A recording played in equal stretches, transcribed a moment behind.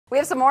We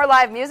have some more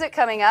live music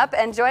coming up,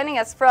 and joining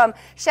us from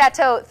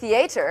Chateau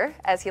Theater,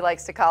 as he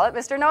likes to call it,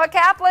 Mr. Noah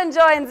Kaplan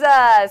joins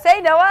us.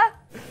 Hey, Noah.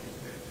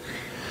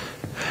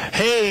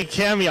 Hey,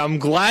 Cami, I'm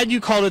glad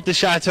you called it the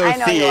Chateau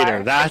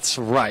Theater. That's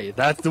right.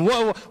 That's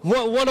what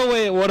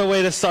a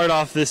way to start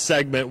off this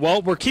segment.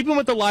 Well, we're keeping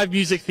with the live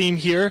music theme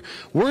here.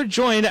 We're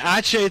joined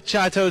at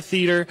Chateau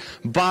Theater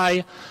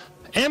by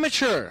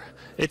Amateur.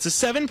 It's a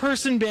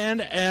 7-person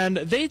band, and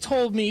they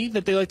told me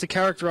that they like to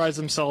characterize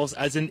themselves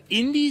as an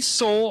indie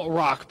soul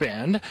rock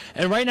band.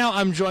 And right now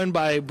I'm joined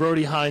by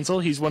Brody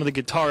Heinzel. He's one of the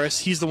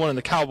guitarists. He's the one in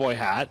the cowboy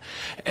hat.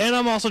 And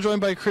I'm also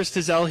joined by Chris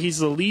Tizell. He's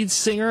the lead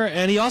singer,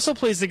 and he also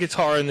plays the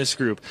guitar in this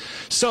group.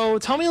 So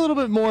tell me a little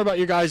bit more about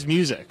your guys'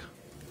 music.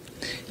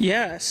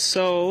 Yeah,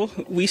 so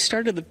we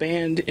started the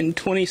band in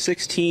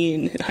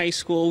 2016 in high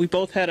school. We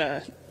both had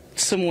a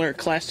similar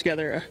class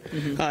together,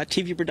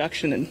 TV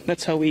production, and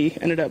that's how we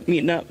ended up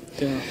meeting up.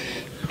 Yeah.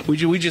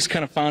 We just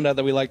kind of found out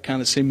that we liked kind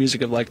of the same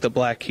music of like the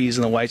Black Keys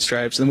and the White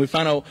Stripes, and we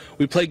found out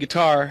we played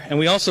guitar, and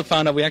we also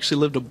found out we actually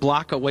lived a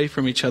block away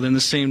from each other in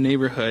the same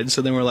neighborhood.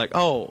 So then we're like,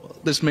 oh,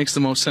 this makes the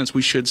most sense.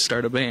 We should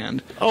start a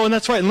band. Oh, and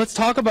that's right. And let's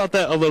talk about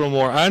that a little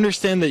more. I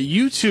understand that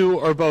you two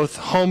are both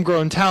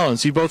homegrown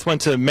talents. You both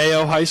went to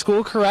Mayo High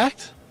School,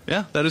 correct?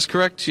 Yeah, that is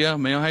correct. Yeah,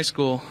 Mayo High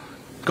School.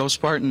 Go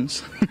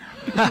Spartans.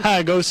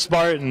 Go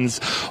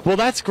Spartans. Well,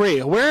 that's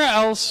great. Where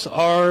else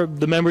are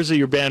the members of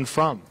your band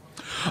from?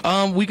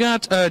 We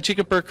got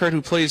Jacob Burkhardt,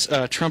 who plays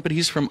trumpet.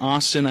 He's from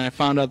Austin. I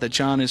found out that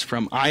John is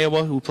from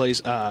Iowa, who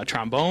plays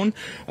trombone.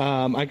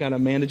 I got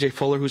Amanda J.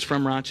 Fuller, who's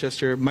from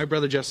Rochester. My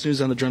brother Justin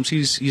is on the drums.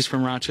 He's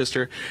from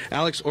Rochester.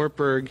 Alex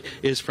Ortberg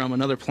is from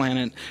another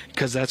planet,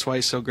 because that's why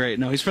he's so great.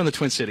 No, he's from the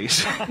Twin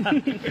Cities.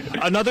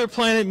 Another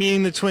planet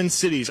meaning the Twin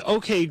Cities.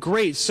 Okay,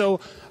 great. So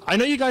I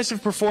know you guys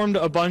have performed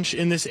a bunch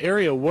in this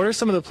area. What are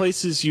some of the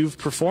places you've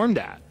performed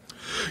at?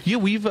 Yeah,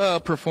 we've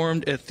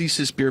performed at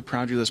Thesis Beer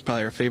Foundry. That's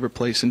probably our favorite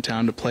place in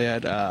town to play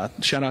at.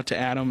 Shout out to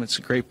Adam. It's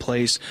a great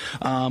place.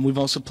 We've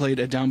also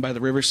played down by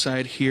the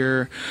Riverside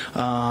here.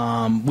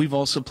 We've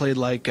also played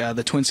like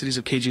the Twin Cities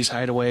of KG's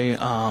Hideaway.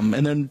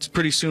 And then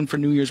pretty soon for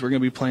New Year's, we're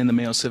going to be playing the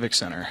Mayo Civic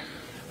Center.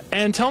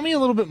 And tell me a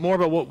little bit more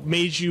about what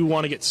made you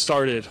want to get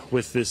started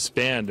with this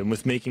band and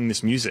with making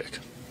this music.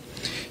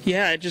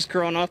 Yeah, just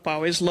growing up, I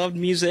always loved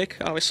music.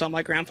 I always saw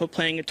my grandpa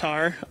playing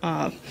guitar.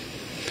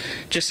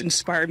 Just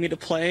inspired me to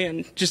play,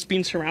 and just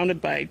being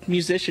surrounded by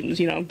musicians,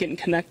 you know, getting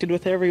connected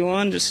with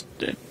everyone, just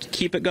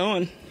keep it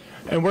going.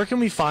 And where can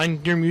we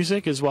find your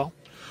music as well?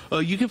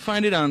 You can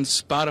find it on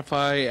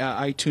Spotify,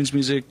 iTunes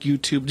Music,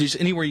 YouTube, just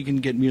anywhere you can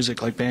get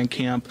music, like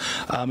Bandcamp.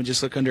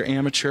 Just look under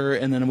Amateur,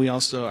 and then we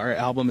also, our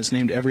album is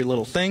named Every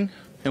Little Thing,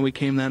 and we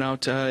came that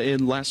out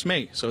in last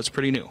May, so it's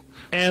pretty new.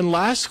 And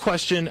last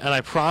question, and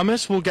I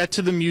promise we'll get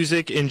to the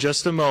music in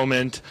just a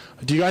moment.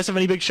 Do you guys have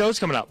any big shows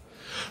coming up?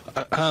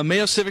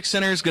 Mayo Civic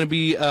Center is going to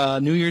be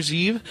New Year's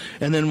Eve,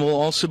 and then we'll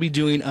also be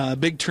doing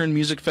Big Turn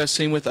Music Fest,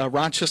 same with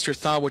Rochester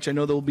Thaw, which I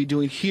know they'll be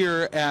doing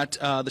here at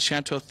the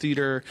Chateau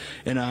Theater.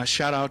 And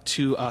shout out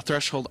to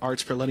Threshold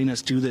Arts for letting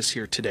us do this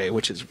here today,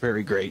 which is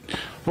very great.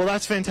 Well,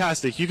 that's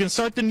fantastic. You can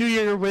start the new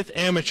year with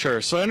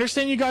Amateur. So I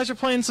understand you guys are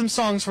playing some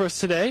songs for us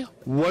today.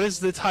 What is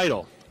the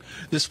title?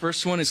 This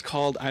first one is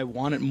called I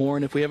Want It More,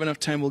 and if we have enough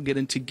time, we'll get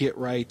into Get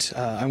Right.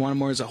 I Want It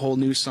More is a whole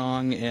new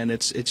song, and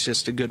it's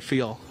just a good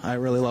feel. I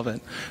really love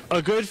it.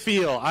 A good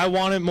feel. I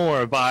Want It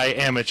More by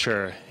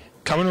Amateur.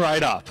 Coming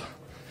right up.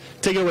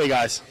 Take it away,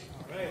 guys.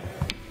 All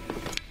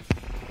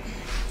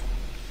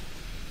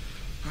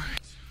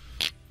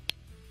right.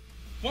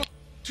 1,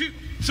 2,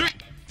 3.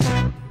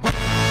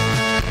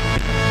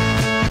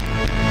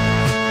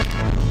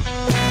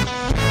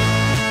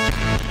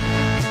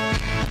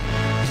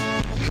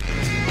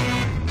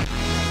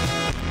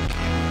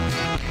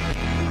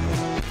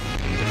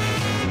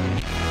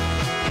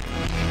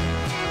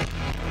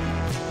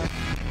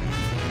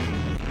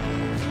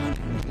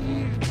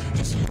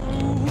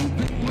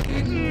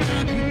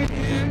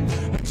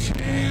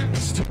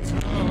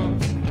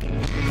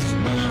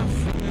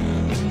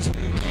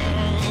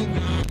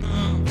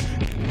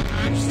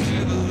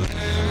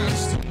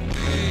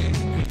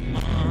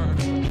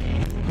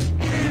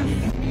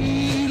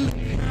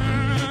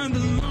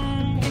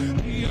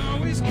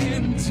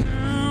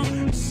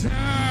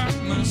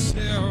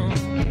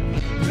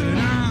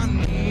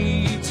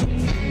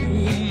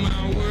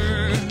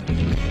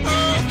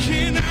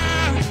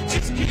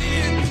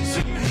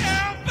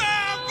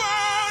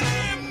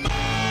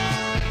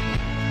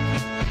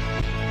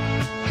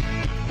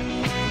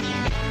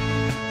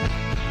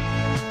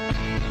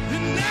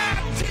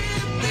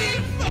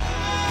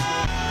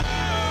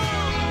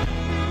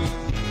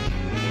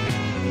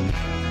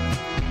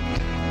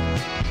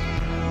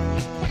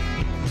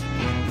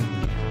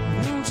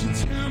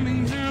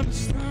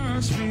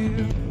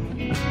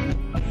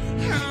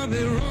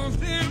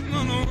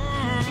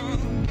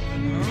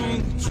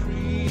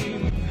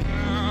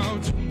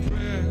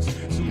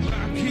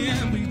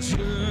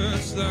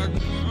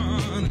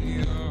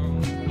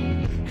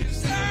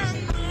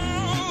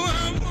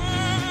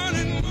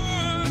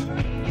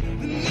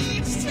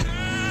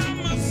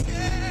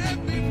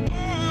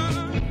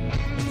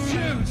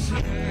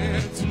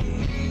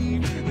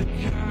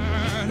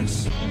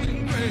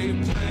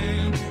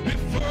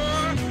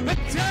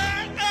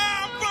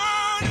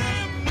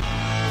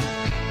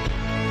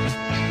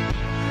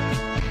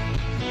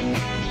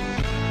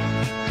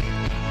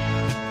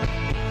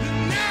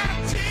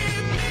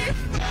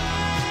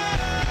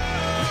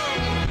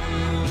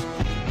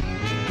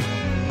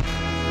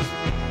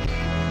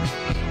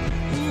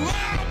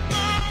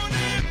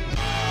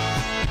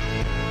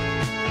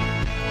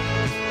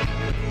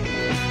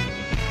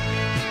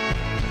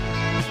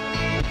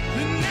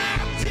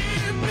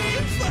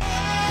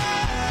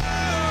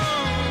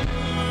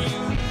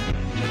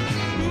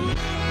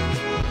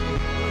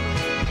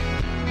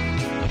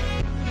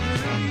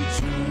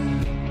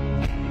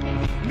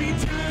 me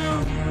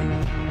down.